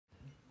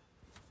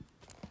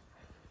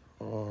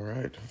All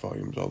right,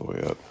 volume's all the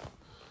way up.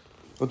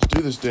 Let's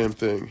do this damn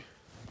thing.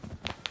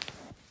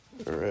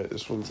 All right,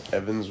 this one's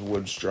Evans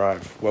Woods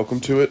Drive. Welcome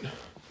to it.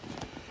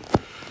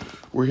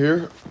 We're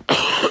here.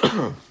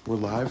 We're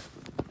live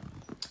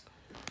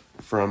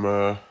from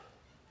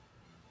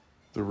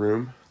the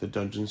room, the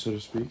dungeon, so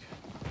to speak.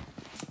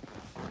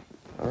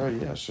 All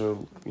right, yeah.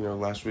 So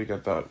last week I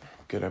thought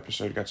good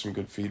episode, got some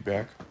good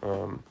feedback.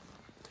 Gonna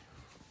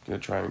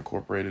try and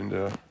incorporate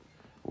into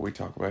what we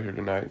talk about here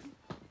tonight.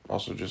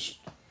 Also, just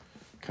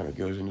kind of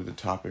goes into the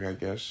topic, I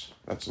guess.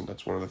 That's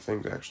one of the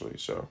things actually.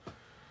 So,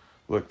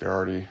 look, they're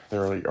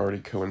already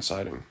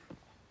coinciding.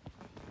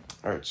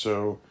 All right,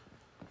 so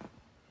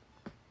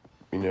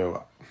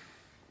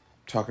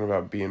talking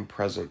about being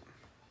present.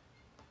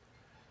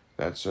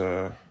 That's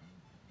been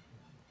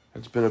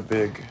a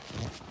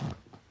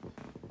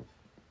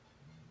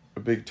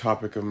big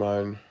topic of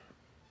mine,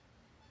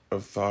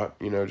 of thought.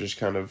 Just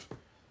kind of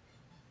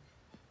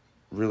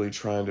really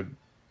trying to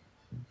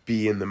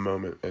be in the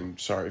moment. And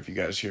sorry if you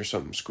guys hear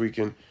something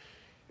squeaking.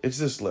 It's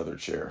this leather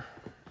chair.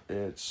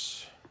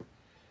 It's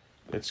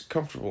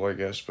comfortable, I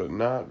guess, but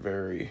not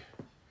very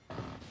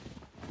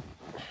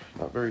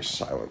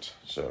silent.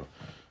 So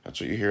that's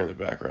what you hear in the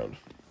background.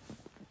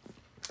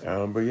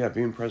 But yeah,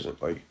 being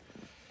present. Like,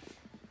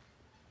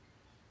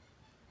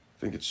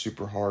 I think it's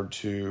super hard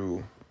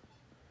to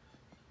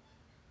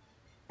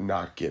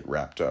not get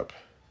wrapped up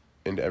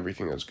into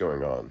everything that's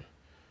going on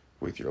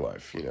with your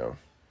life,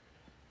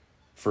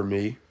 For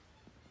me,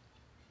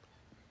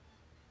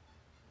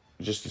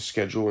 just the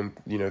schedule and,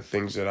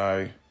 things that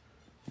I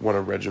want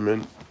to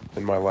regiment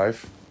in my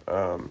life,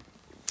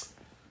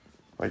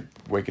 like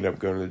waking up,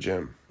 going to the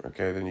gym,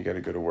 okay, then you got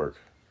to go to work,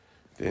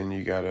 then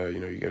you got to,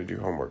 you got to do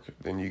homework,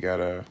 then you got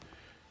to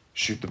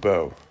shoot the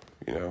bow,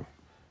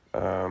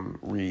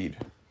 read,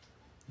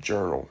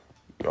 journal,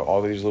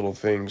 all these little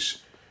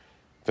things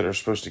that are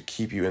supposed to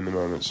keep you in the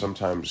moment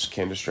sometimes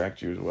can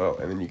distract you as well.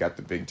 And then you got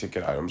the big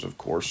ticket items, of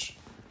course,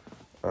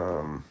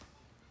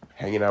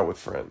 hanging out with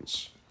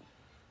friends.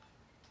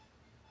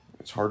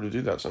 It's hard to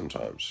do that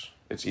sometimes.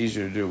 It's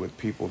easier to do it with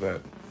people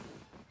that,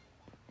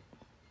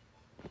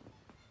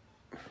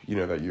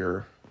 that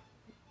you're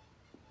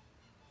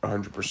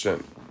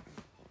 100%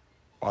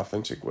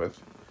 authentic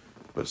with.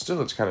 But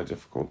still, it's kind of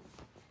difficult.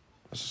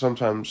 So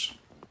sometimes,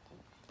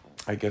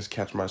 I guess,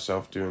 catch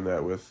myself doing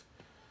that with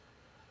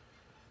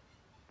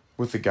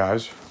the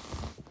guys.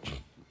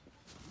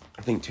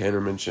 I think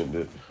Tanner mentioned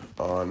it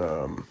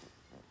on,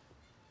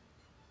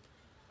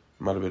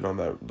 might have been on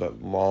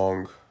that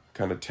long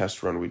kind of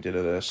test run we did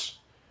of this.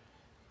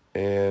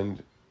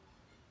 And,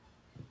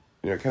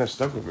 it kind of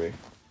stuck with me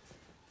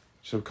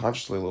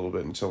subconsciously a little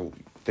bit until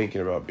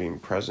thinking about being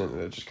present,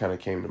 and it just kind of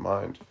came to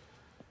mind.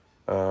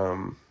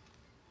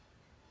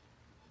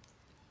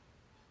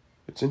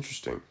 It's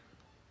interesting.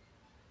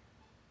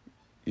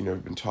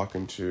 I've been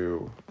talking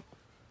to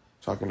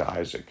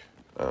Isaac.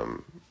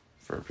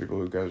 For people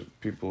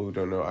who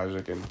don't know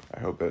Isaac, and I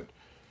hope that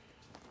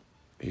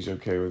he's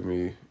okay with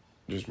me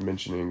just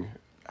mentioning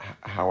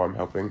how I'm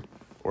helping,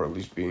 or at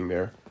least being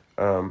there.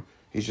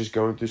 He's just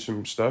going through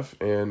some stuff,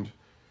 and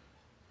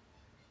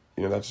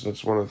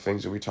that's one of the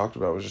things that we talked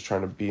about, was just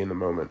trying to be in the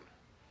moment,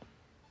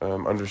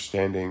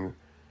 understanding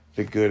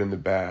the good and the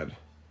bad,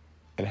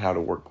 and how to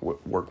work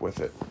with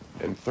it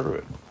and through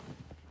it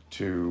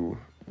to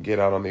get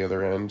out on the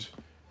other end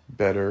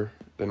better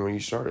than when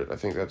you started. I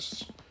think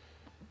that's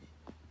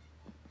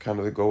kind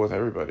of the goal with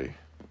everybody.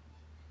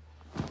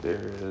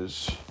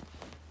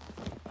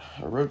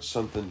 I wrote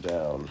something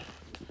down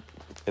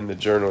in the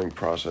journaling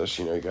process.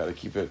 You got to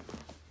keep it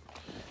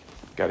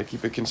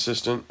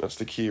consistent. That's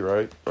the key,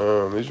 right?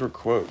 These were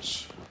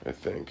quotes, I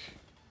think.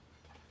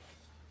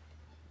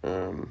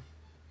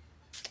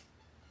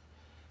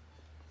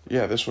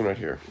 Yeah, this one right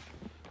here.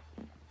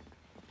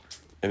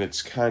 And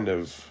it's kind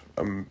of,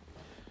 I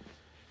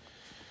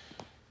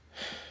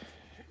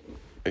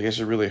guess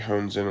it really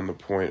hones in on the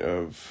point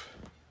of,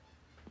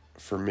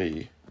 for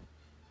me,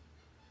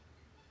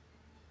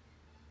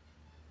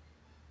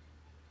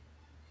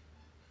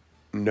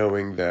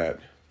 knowing that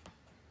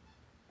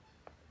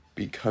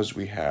because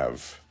we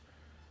have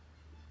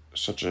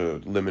such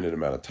a limited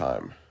amount of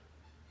time,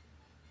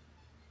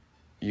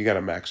 you got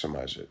to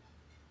maximize it.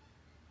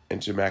 And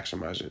to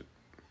maximize it,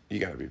 you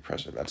got to be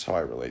present. That's how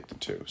I relate the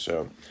two.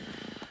 So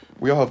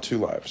we all have two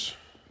lives.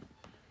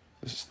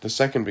 The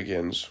second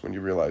begins when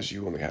you realize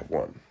you only have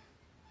one.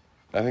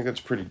 I think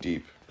that's pretty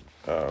deep.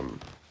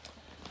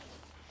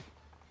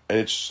 And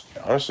it's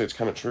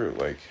kind of true.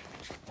 Like,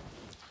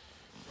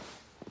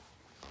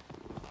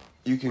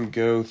 you can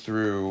go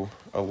through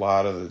a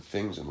lot of the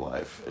things in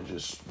life and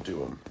just do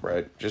them,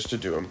 right? Just to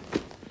do them.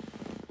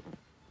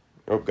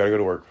 Oh, gotta go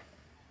to work.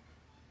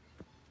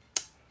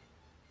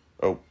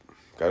 Oh,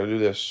 gotta do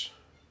this.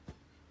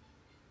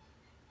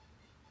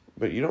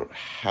 But you don't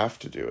have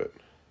to do it.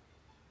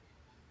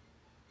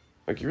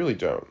 Like, you really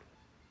don't.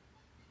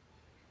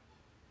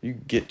 You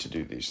get to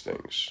do these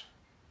things.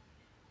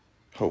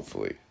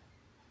 Hopefully.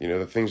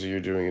 The things that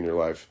you're doing in your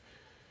life,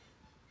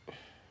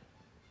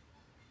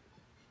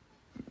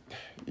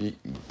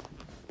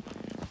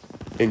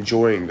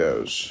 enjoying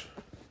those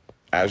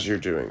as you're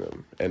doing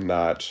them and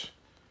not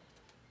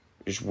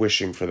just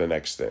wishing for the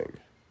next thing.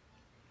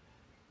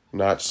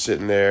 Not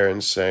sitting there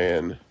and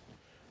saying,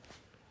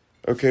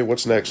 okay,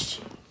 what's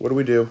next? What do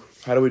we do?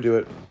 How do we do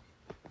it?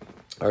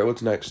 All right,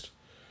 what's next?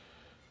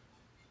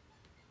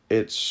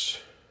 It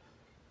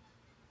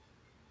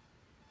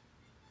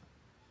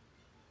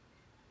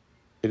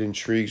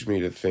intrigues me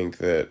to think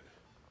that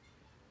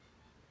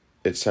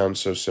it sounds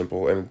so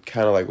simple, and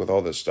kind of like with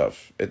all this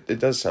stuff, it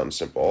does sound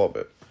simple, all of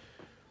it.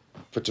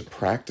 But to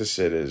practice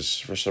it is,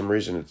 for some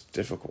reason, it's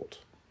difficult.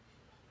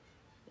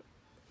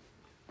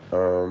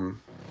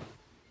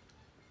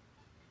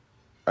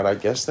 And I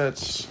guess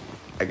that's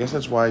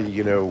why,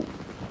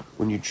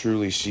 when you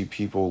truly see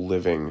people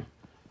living,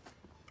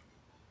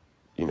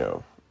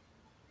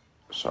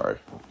 sorry,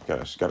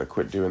 gotta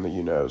quit doing the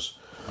you-knows.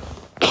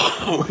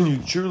 When you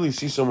truly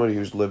see somebody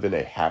who's living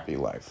a happy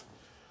life,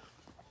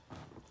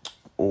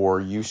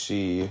 or you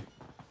see,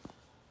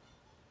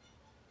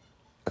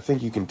 I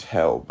think you can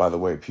tell by the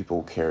way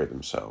people carry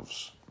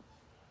themselves.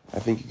 I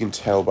think you can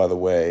tell by the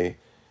way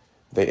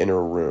they enter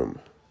a room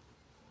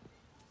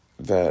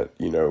that,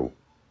 and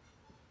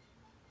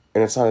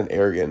it's not an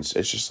arrogance,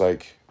 it's just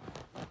like,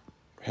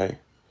 hey,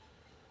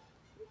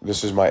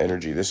 this is my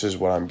energy, this is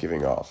what I'm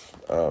giving off.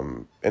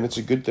 And it's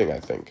a good thing, I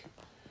think.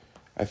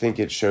 I think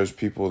it shows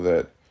people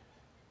that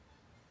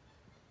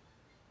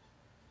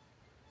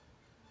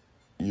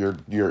you're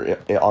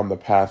on the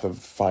path of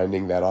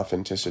finding that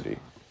authenticity,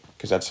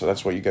 because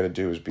that's what you got to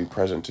do, is be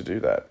present to do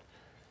that.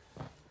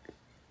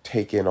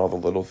 Take in all the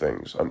little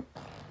things,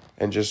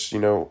 and just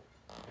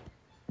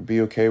be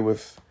okay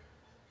with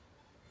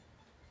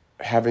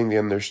having the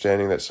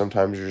understanding that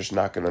sometimes you're just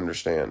not going to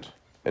understand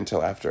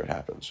until after it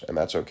happens, and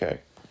that's okay.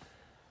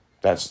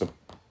 That's the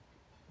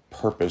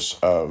purpose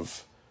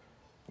of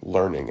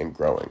learning and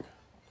growing,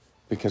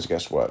 because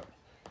guess what?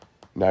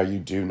 Now you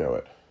do know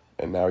it,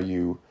 and now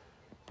you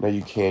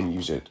can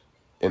use it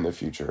in the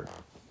future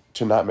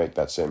to not make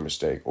that same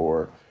mistake,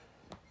 or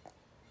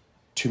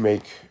to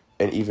make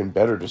an even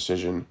better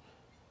decision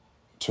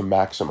to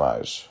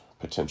maximize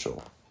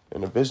potential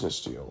in a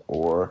business deal,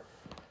 or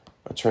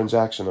a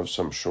transaction of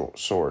some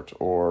sort,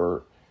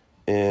 or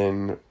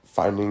in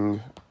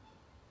finding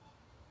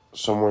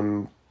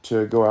someone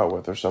to go out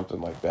with or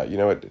something like that.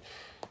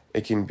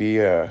 It can be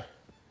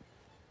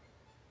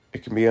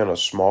on a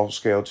small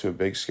scale to a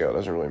big scale. It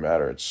doesn't really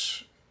matter.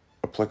 It's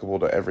applicable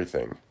to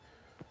everything.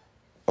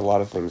 A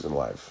lot of things in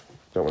life.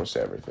 Don't want to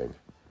say everything.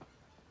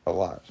 A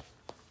lot.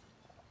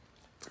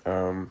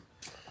 And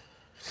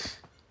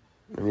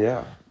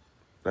yeah,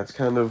 it's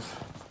kind of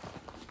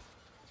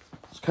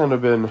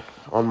been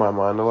on my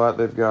mind a lot.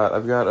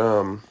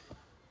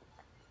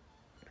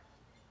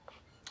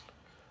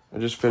 I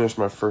just finished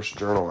my first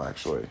journal,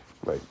 actually,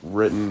 like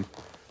written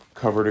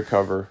cover to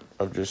cover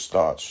of just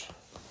thoughts.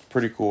 It's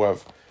pretty cool.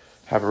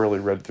 Haven't really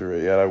read through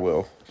it yet. I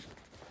will.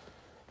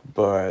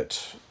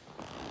 But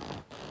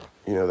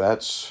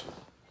that's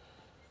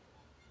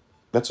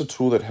a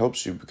tool that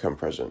helps you become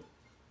present.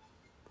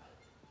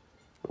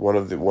 One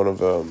of the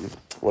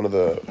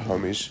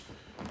homies,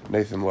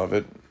 Nathan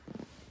Lovett,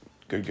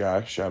 good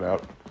guy, shout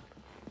out.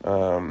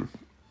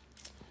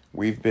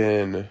 We've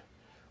been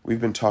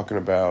talking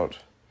about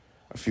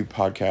a few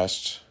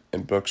podcasts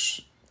and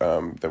books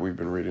that we've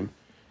been reading,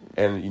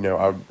 and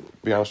I'll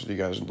be honest with you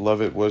guys,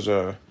 Lovett was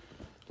a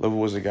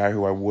guy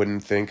who I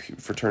wouldn't think,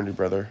 fraternity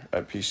brother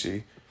at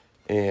PC,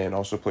 and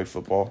also played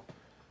football.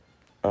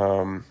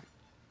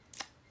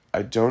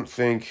 I don't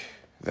think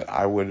that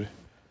I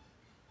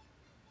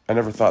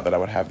never thought that I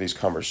would have these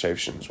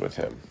conversations with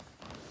him,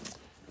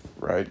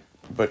 right?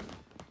 But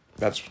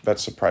that's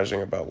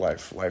surprising about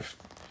life. Life,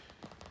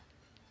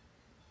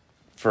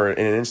 in an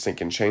instant,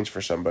 can change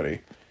for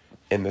somebody,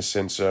 in the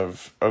sense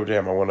of, oh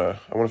damn, I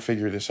wanna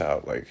figure this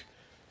out, like,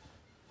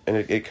 and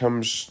it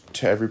comes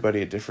to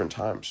everybody at different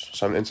times.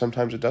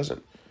 Sometimes it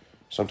doesn't.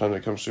 Sometimes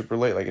it comes super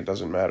late, like it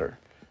doesn't matter.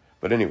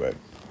 But anyway,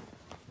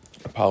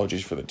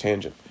 apologies for the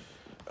tangent.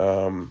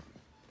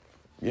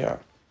 Yeah,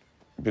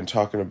 been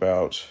talking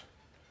about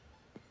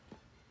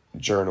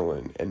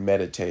journaling and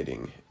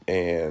meditating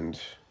and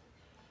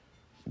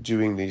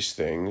doing these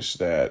things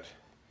that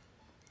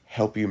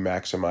help you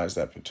maximize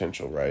that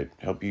potential, right?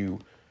 Help you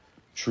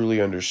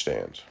truly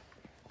understand.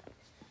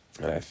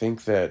 And I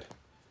think that,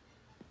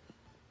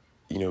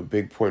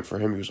 big point for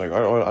him, he was like, I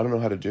don't know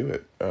how to do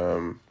it.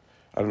 I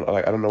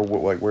don't know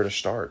where to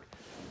start.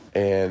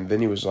 And then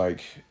he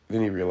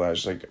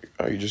realized, like,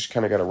 oh, you just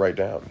kind of got to write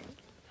down.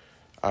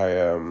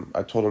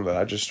 I told him that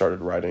I just started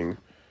writing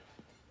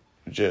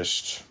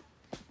just,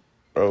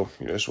 this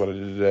is what I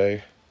did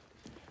today.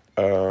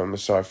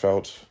 This is how I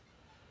felt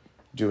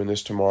doing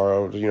this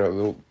tomorrow.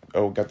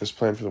 Got this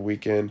plan for the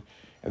weekend.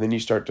 And then you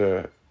start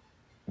to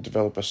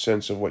develop a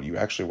sense of what you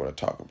actually want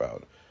to talk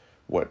about,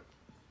 what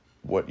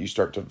you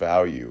start to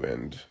value,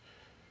 and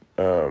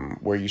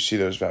where you see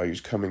those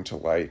values coming to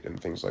light and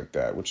things like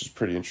that, which is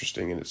pretty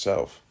interesting in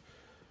itself.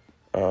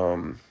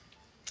 And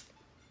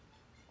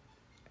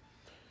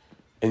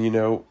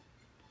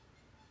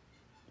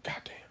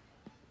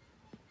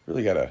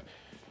really gotta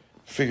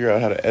figure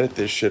out how to edit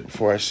this shit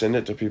before I send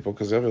it to people,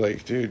 because they'll be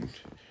like, dude,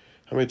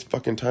 how many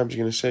fucking times are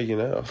you gonna say you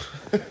know?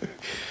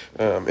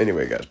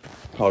 Anyway, guys,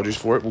 apologies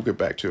for it. We'll get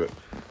back to it.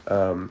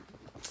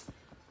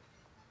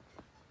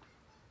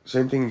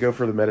 Same thing can go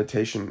for the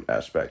meditation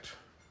aspect.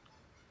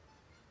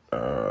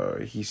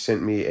 He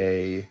sent me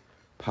a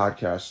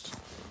podcast,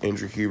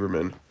 Andrew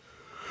Huberman's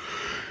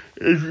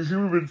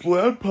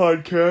Loud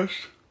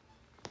Podcast.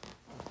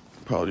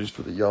 Apologies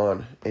for the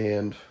yawn.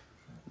 And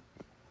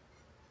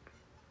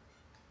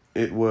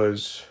it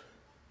was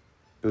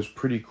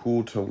pretty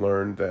cool to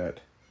learn that,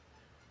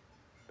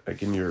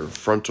 like, in your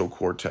frontal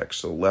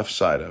cortex, the left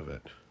side of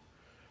it,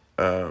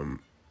 and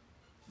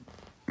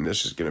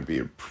this is going to be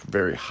a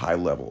very high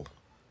level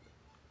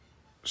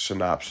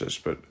synopsis,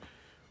 but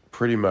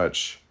pretty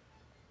much,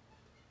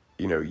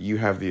 you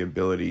have the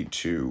ability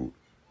to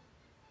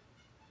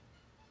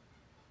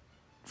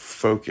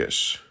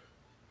focus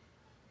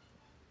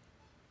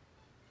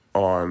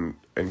on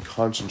and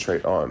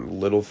concentrate on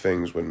little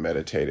things when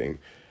meditating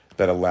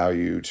that allow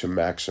you to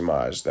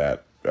maximize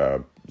that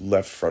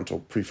left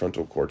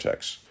prefrontal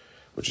cortex,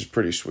 which is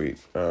pretty sweet.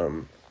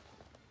 A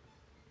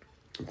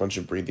bunch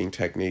of breathing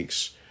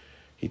techniques.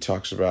 He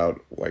talks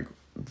about, like,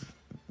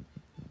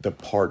 the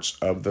parts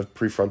of the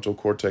prefrontal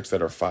cortex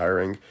that are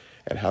firing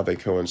and how they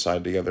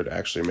coincide together to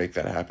actually make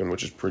that happen,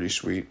 which is pretty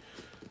sweet.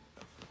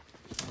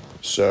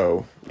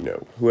 So,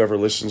 whoever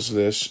listens to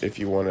this, if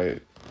you want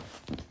to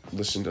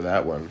listen to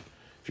that one,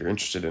 if you're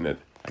interested in it,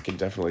 I can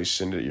definitely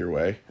send it your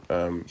way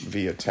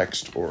via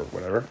text or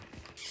whatever.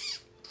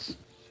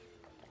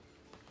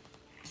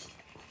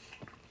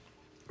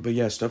 But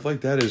yeah, stuff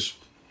like that is,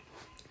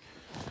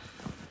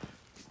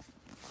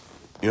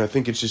 I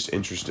think it's just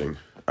interesting.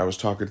 I was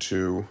talking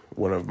to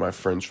one of my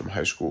friends from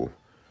high school.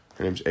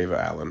 Her name's Ava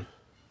Allen.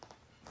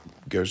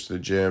 Goes to the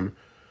gym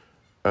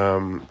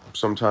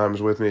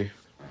sometimes with me.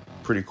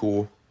 Pretty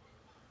cool.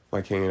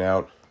 Like hanging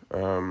out.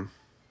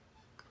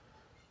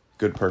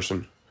 Good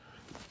person.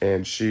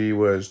 And she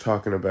was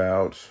talking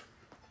about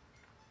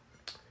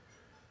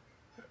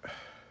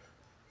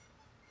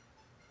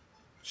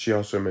she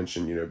also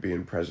mentioned,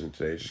 being present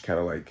today, just kind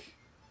of like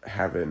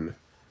having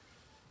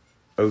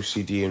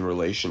OCD in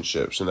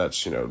relationships. And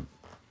that's,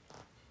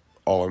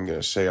 all I'm going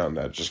to say on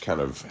that, just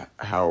kind of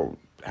how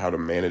to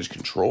manage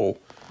control.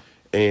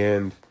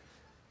 And,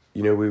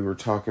 we were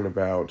talking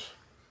about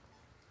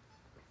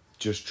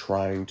just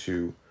trying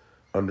to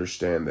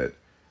understand that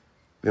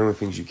the only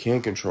things you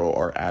can control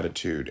are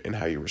attitude and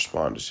how you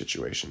respond to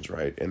situations,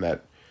 right? And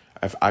that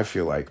I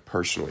feel like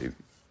personally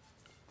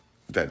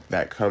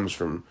that comes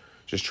from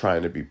just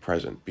trying to be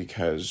present,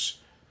 because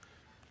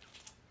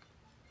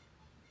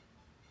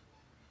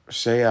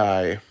say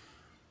I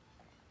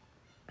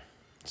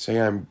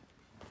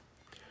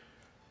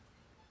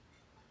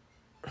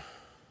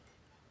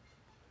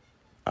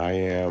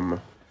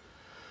am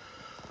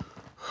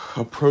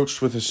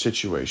approached with a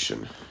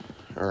situation,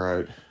 all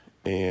right,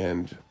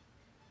 and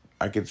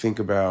I could think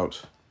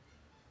about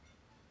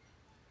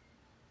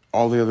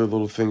all the other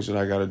little things that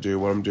I got to do,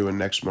 what I'm doing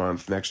next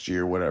month, next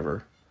year,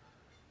 whatever,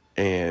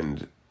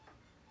 and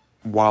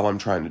while I'm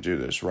trying to do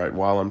this, right,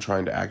 while I'm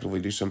trying to actively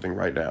do something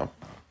right now,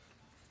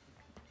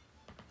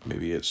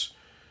 maybe it's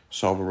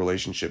solve a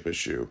relationship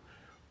issue,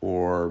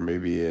 or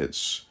maybe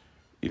it's,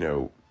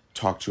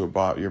 talk to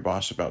your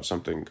boss about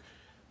something.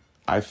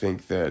 I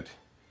think that,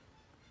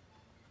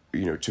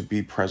 to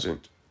be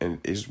present and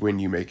is when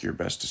you make your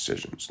best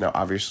decisions. Now,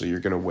 obviously, you're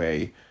going to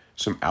weigh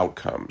some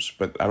outcomes,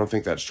 but I don't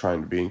think that's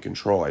trying to be in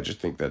control. I just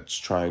think that's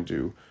trying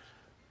to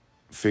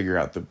figure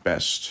out the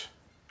best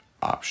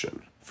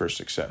option for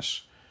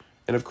success.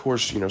 And of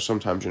course,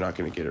 sometimes you're not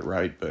going to get it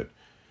right, but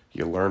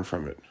you learn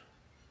from it,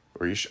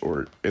 or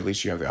or at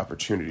least you have the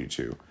opportunity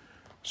to.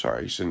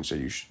 Sorry, you shouldn't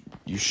say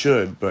you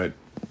should, but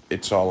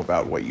it's all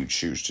about what you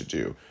choose to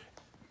do.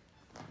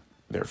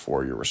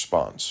 Therefore, your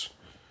response,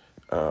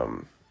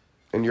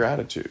 and your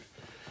attitude.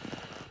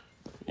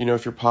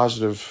 If you're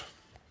positive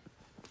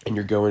and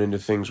you're going into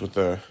things with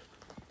an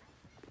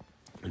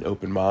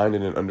open mind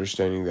and an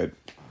understanding that,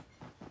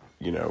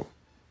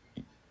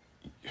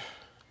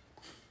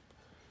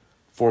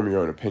 form your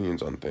own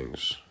opinions on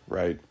things,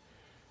 right?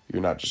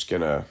 You're not just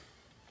gonna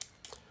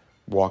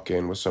walk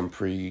in with some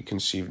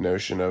preconceived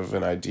notion of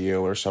an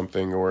ideal or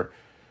something, or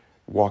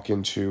walk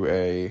into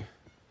a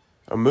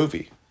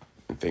movie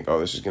and think, oh,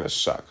 this is gonna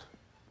suck,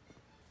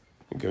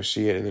 and go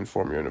see it and then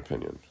form your own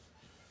opinion.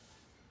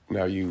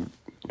 Now you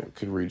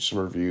could read some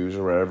reviews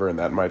or whatever, and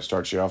that might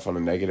start you off on a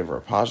negative or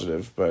a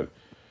positive, but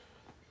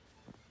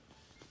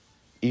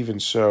even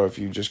so, if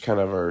you just kind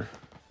of are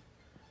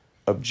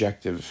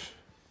objective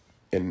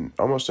in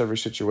almost every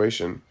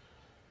situation,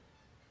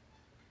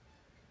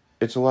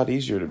 it's a lot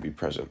easier to be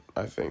present,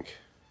 I think.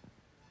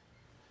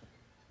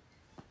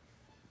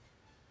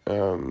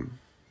 Because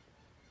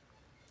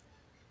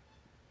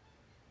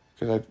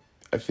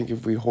I think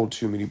if we hold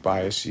too many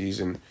biases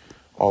and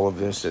all of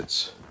this,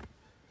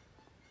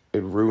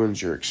 it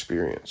ruins your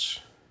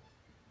experience.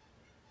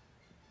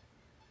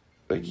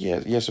 Like,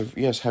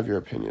 yes, have your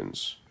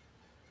opinions,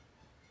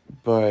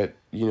 but,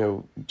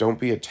 don't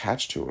be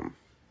attached to them.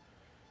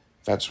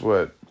 I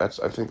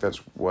think that's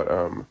what,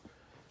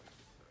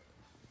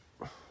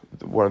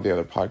 one of the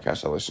other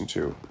podcasts I listened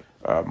to,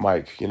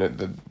 Mike,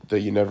 the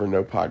You Never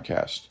Know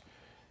podcast.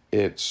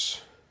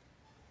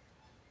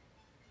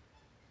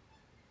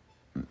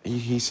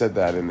 He said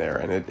that in there,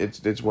 and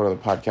it's one of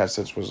the podcasts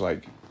that was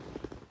like,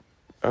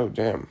 oh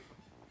damn,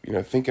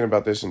 thinking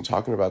about this and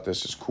talking about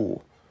this is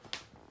cool.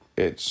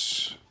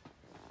 It's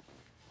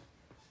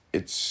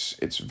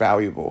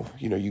valuable.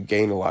 You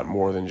gain a lot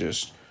more than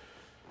just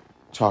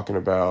talking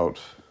about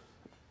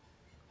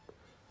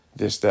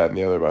this, that, and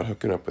the other about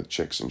hooking up with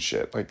chicks and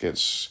shit. Like,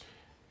 there's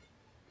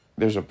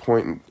a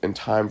point in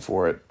time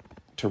for it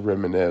to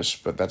reminisce,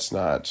 but that's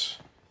not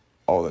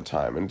all the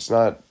time, and it's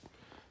not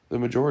the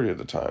majority of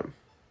the time.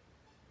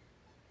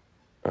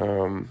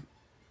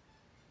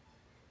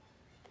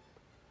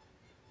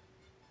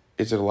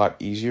 Is it a lot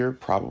easier?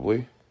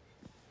 Probably.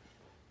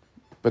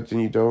 But then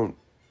you don't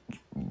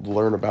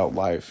learn about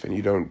life, and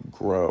you don't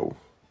grow,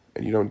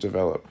 and you don't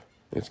develop.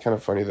 It's kind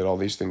of funny that all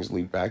these things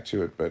lead back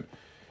to it, but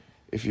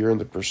if you're in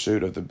the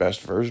pursuit of the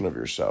best version of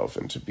yourself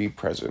and to be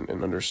present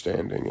and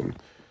understanding and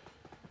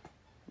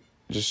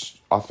just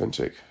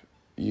authentic,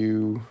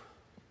 you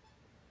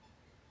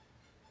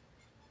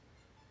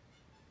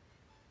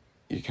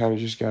kind of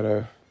just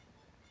gotta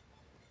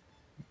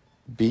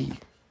be,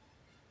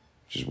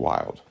 which is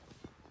wild.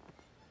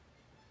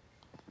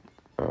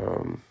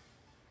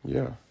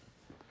 Yeah,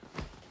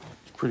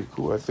 it's pretty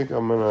cool. I think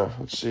I'm gonna,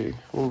 let's see,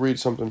 we'll read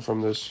something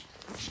from this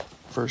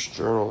first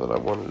journal that I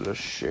wanted to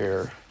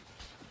share.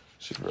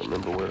 See if I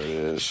remember where it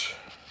is.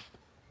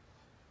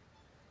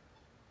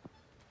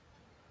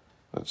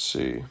 Let's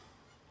see.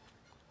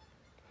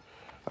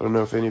 I don't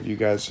know if any of you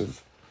guys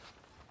have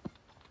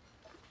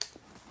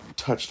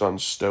touched on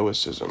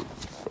Stoicism,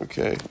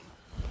 okay?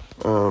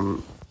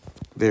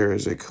 There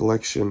is a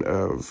collection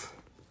of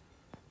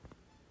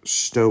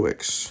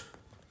Stoics.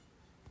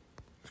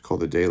 It's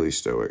called the Daily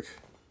Stoic.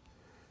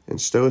 And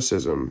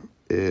Stoicism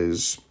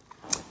it's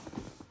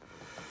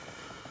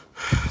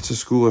a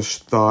school of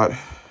thought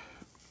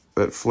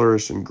that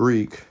flourished in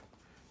Greek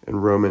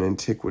and Roman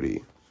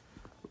antiquity.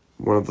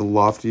 One of the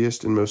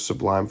loftiest and most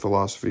sublime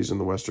philosophies in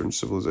the Western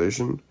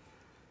civilization.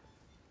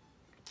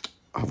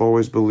 I've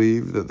always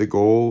believed that the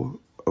goal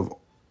of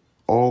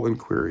all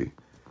inquiry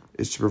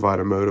is to provide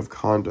a mode of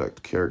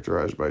conduct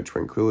characterized by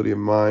tranquility of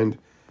mind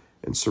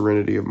and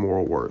serenity of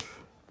moral worth.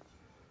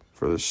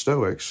 For the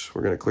Stoics,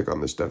 we're going to click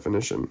on this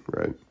definition,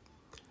 right?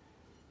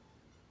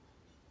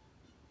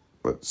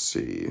 Let's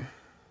see.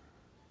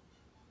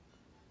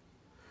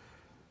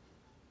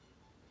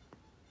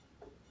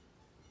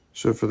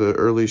 So for the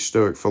early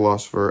Stoic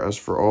philosopher, as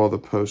for all the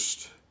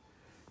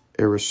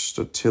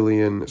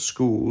post-Aristotelian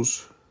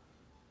schools,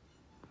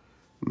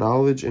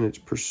 knowledge and its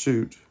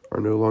pursuit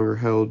are no longer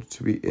held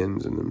to be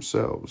ends in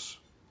themselves.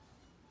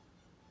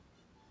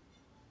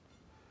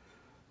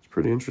 It's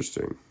pretty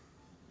interesting.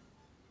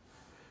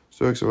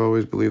 Stoics have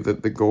always believed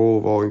that the goal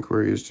of all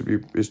inquiry is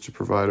to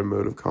provide a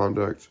mode of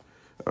conduct.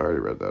 I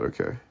already read that,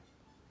 okay.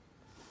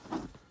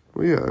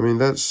 Well, yeah, I mean,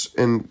 that's,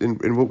 and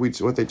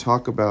what they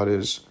talk about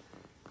is,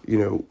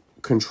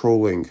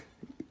 controlling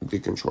the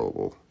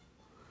controllable.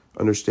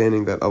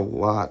 Understanding that a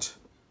lot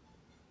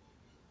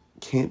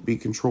can't be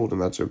controlled, and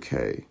that's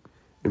okay.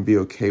 And be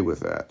okay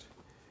with that.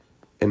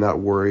 And not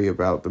worry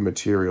about the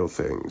material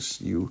things.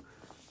 You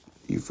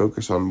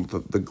focus on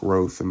the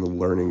growth and the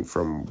learning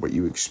from what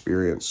you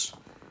experience.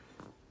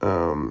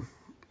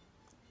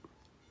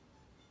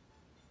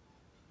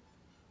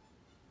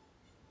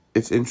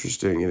 It's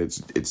interesting, and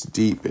it's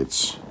deep.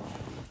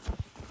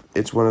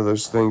 It's one of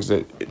those things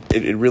that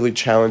it really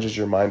challenges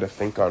your mind to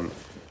think on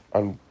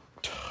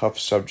tough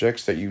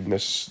subjects that you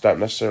not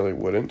necessarily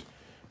wouldn't.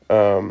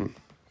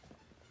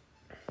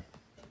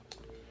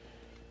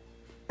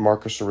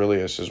 Marcus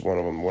Aurelius is one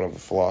of them, one of the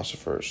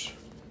philosophers.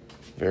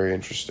 Very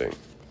interesting.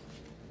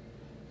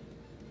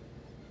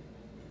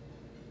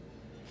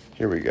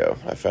 Here we go.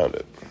 I found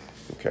it.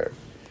 Okay.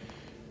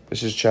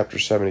 This is chapter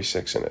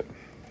 76 in it.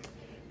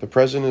 The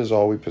present is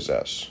all we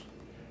possess.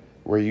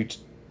 Were you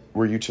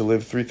to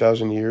live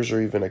 3,000 years or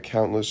even a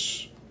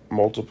countless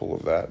multiple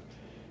of that,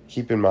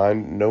 keep in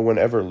mind no one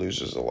ever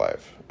loses a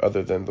life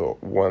other than the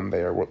one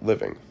they are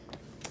living.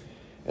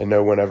 And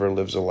no one ever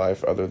lives a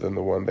life other than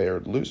the one they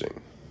are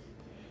losing.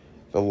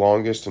 The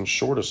longest and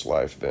shortest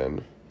life,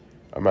 then,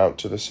 amount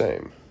to the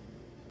same.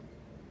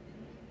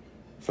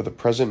 For the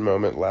present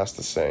moment lasts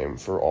the same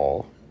for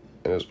all,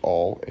 and is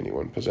all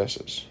anyone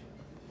possesses.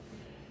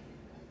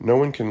 No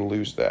one can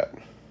lose that.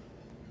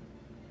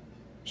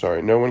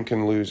 No one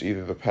can lose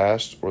either the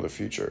past or the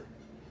future.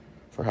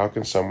 For how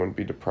can someone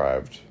be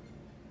deprived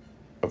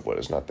of what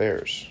is not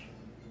theirs?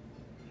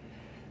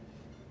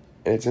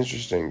 And it's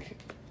interesting,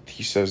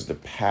 he says the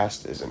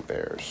past isn't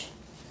theirs.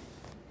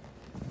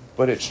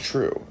 But it's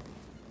true.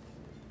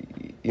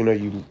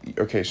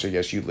 So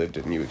yes, you lived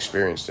it and you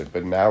experienced it,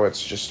 but now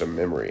it's just a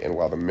memory. And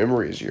while the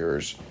memory is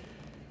yours,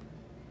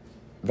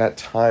 that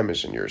time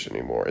isn't yours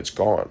anymore. It's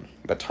gone.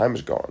 That time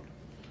is gone.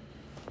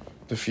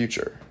 The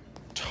future.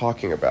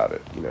 talking about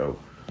it,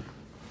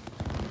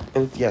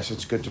 And yes,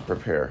 it's good to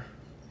prepare.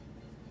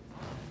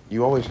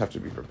 You always have to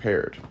be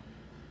prepared.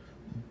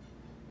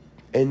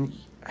 And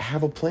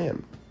have a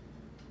plan.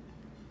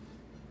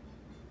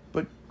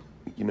 But,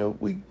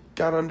 we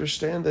gotta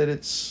understand that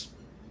it's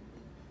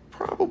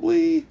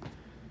probably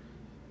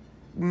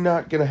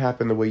not gonna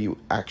happen the way you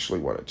actually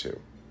want it to.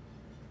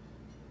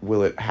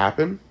 Will it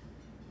happen?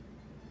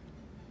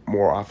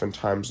 More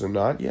oftentimes than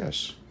not,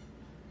 yes.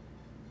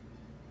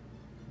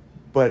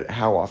 But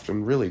how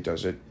often really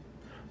does it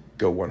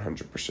go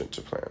 100%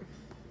 to plan?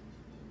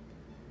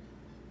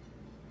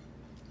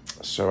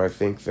 So I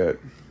think that,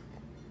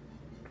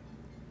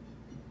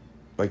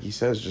 like he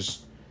says,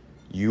 just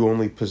you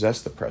only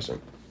possess the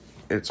present.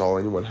 It's all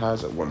anyone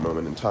has at one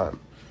moment in time.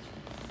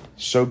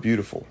 So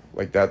beautiful.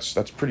 Like that's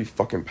pretty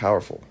fucking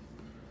powerful.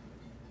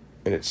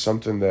 And it's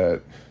something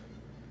that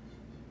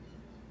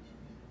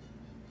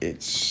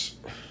it's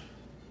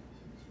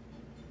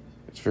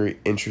very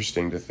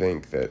interesting to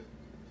think that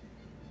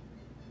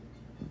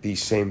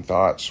these same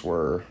thoughts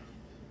were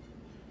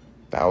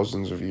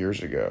thousands of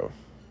years ago.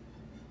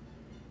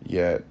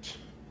 Yet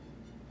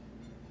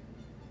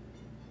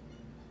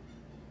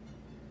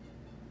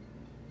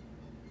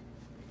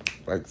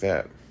like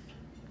that.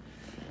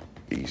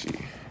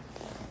 Easy.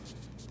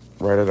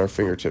 Right at our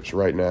fingertips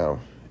right now,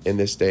 in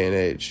this day and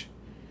age.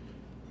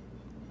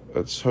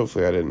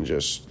 Hopefully I didn't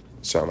just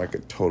sound like a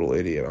total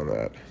idiot on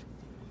that.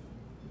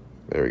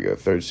 There we go,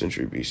 3rd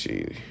century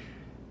BC.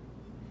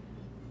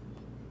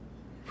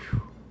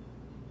 Whew.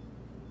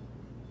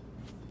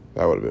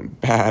 That would have been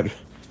bad.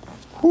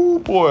 Oh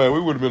boy, we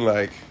would have been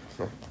like,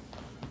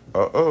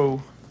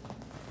 uh-oh.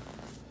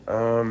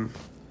 And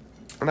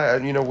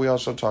we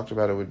also talked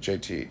about it with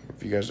JT.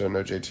 If you guys don't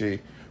know JT,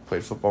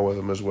 played football with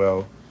him as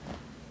well.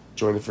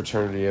 Joined the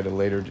fraternity at a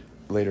later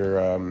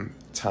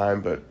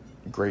time, but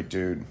great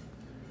dude.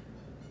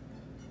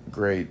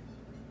 Great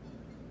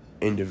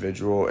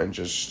individual and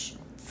just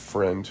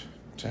friend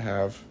to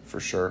have, for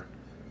sure.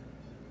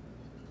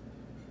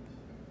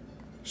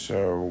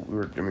 So we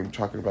were,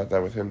 talking about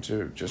that with him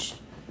too. Just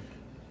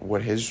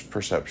what his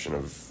perception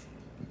of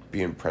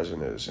being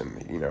present is,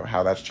 and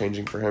how that's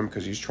changing for him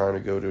because he's trying to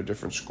go to a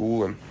different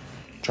school and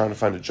trying to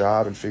find a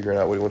job and figuring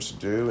out what he wants to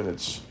do, and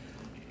it's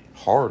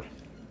hard.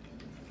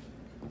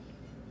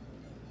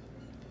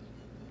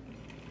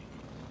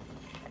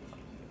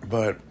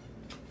 But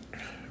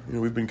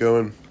we've been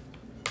going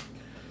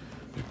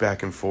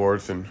back and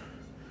forth, and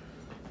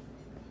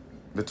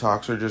the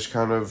talks are just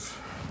kind of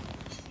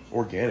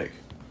organic,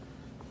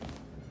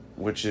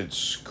 which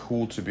it's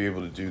cool to be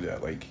able to do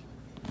that. Like,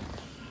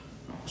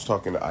 I was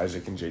talking to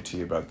Isaac and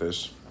JT about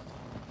this.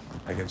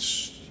 Like,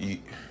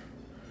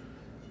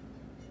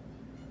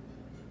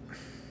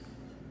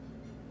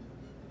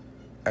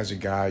 as a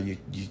guy,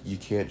 you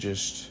can't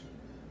just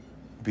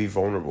be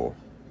vulnerable.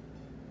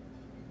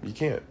 You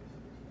can't.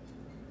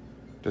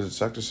 Does it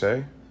suck to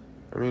say?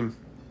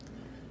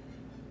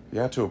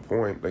 Yeah, to a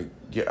point. Like,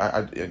 yeah,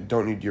 I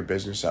don't need your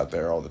business out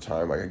there all the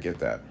time. Like, I get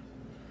that.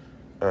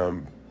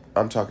 I'm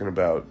talking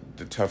about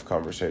the tough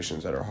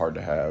conversations that are hard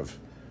to have,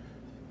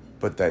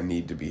 but that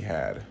need to be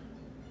had.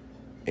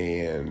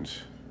 And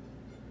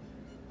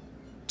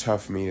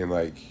tough meaning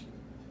like,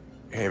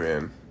 hey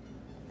man,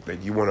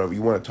 like you want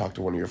to talk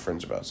to one of your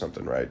friends about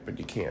something, right? But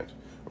you can't,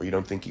 or you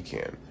don't think you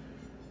can,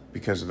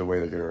 because of the way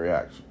they're going to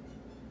react.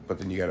 But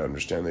then you got to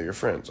understand they're your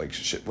friends, like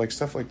shit, like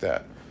stuff like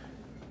that.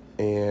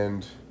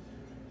 And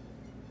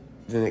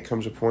then it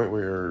comes a point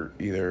where you're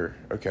either,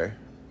 okay,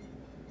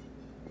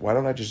 why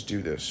don't I just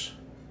do this?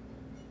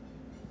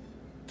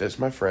 That's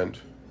my friend.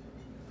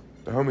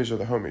 The homies are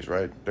the homies,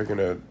 right? They're going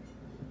to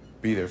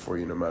be there for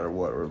you no matter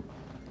what, or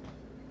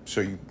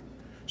so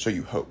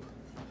you hope.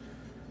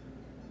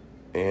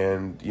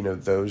 And,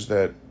 those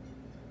that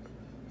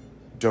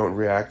don't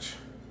react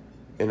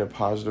in a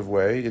positive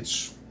way,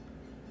 it's,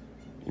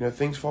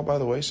 things fall by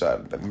the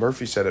wayside.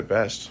 Murphy said it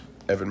best.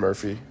 Evan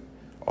Murphy,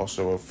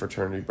 also a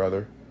fraternity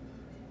brother.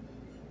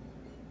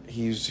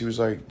 He was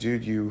like,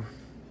 dude,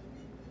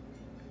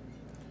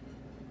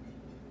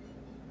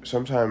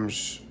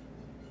 sometimes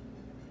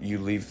you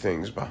leave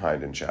things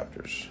behind in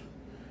chapters,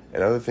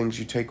 and other things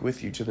you take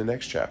with you to the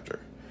next chapter,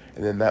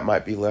 and then that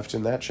might be left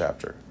in that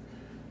chapter.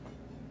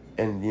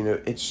 And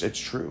it's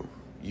true.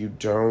 You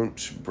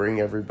don't bring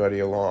everybody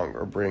along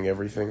or bring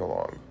everything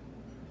along.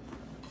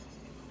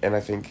 And I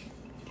think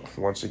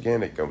once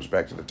again it comes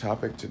back to the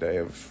topic today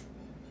of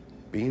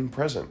being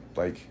present.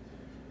 Like,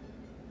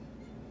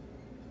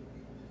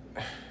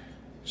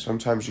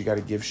 sometimes you got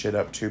to give shit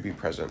up to be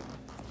present.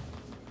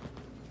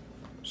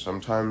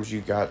 Sometimes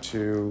you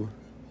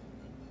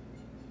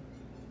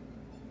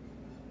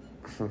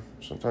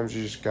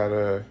just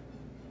gotta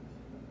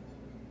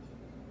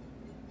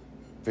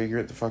figure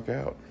it the fuck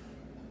out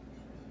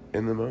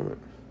in the moment.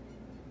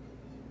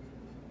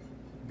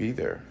 Be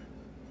there.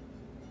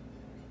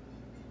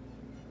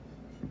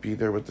 Be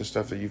there with the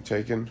stuff that you've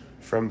taken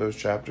from those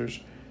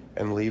chapters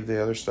and leave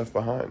the other stuff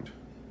behind.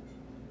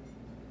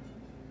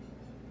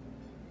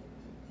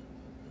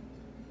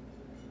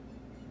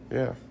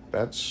 Yeah,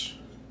 that's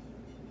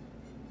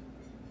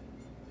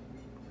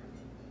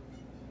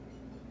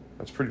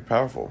That's pretty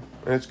powerful,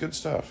 and it's good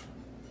stuff.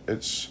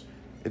 It's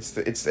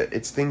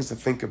things to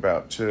think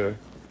about to.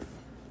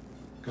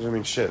 Because I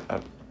mean, shit,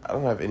 I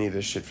don't have any of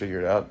this shit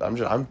figured out.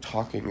 I'm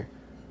talking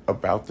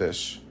about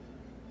this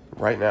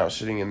right now,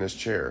 sitting in this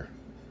chair,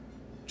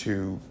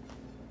 to,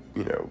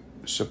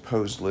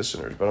 supposed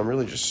listeners. But I'm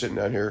really just sitting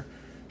down here,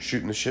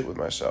 shooting the shit with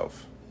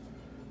myself.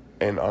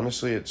 And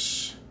honestly,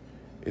 it's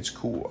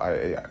cool.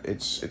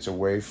 It's a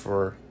way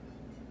for.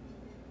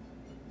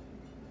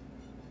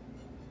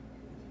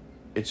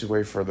 It's a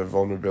way for the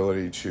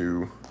vulnerability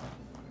to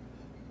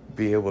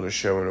be able to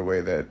show in a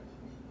way that,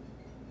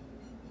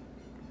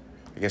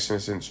 I guess in a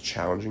sense,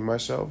 challenging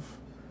myself,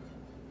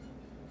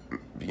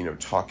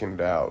 talking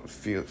it out,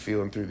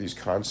 feeling through these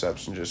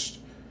concepts and just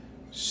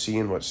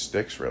seeing what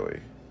sticks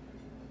really.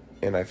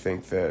 And I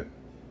think that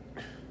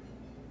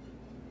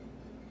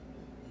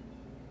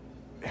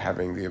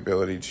having the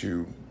ability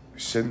to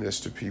send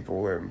this to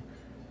people and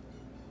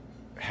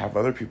have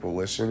other people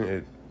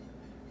listen,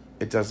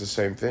 it does the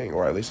same thing,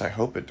 or at least I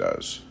hope it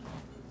does.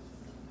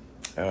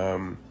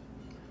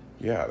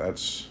 Yeah,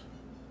 that's...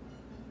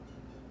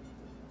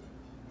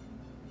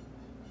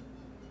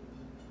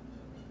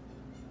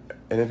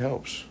 And it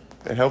helps.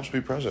 It helps be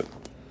present.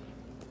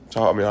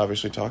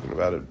 Obviously talking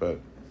about it, but...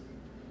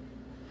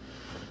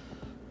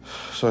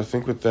 So I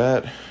think with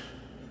that,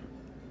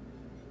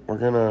 we're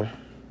gonna...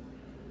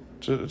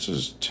 This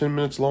is 10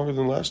 minutes longer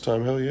than last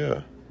time, hell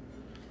yeah.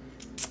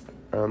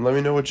 Let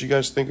me know what you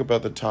guys think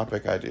about the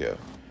topic idea.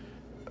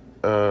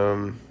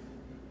 And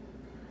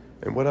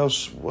what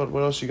else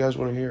you guys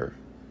want to hear?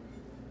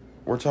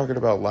 We're talking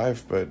about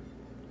life, but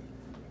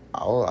I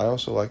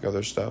also like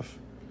other stuff.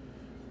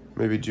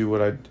 Maybe do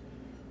what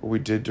we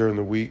did during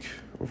the week.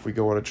 If we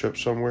go on a trip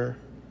somewhere,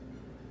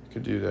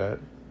 could do that.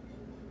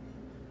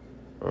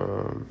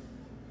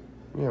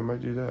 Yeah, I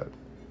might do that.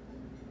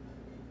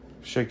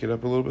 Shake it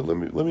up a little bit.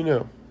 Let me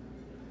know.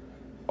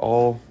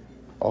 All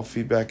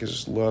feedback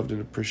is loved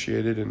and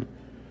appreciated, and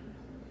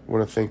I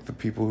want to thank the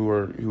people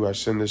who I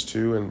send this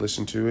to and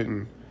listen to it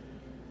and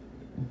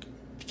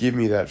give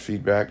me that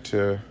feedback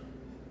to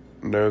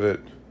know that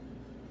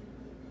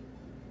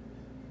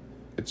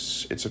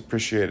it's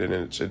appreciated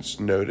and it's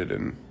noted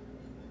and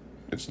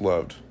it's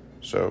loved.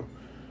 So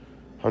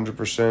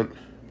 100%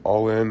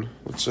 all in.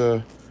 Let's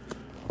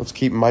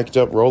keep mic'd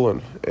up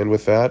rolling. And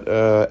with that,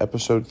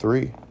 episode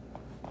 3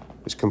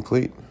 is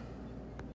complete.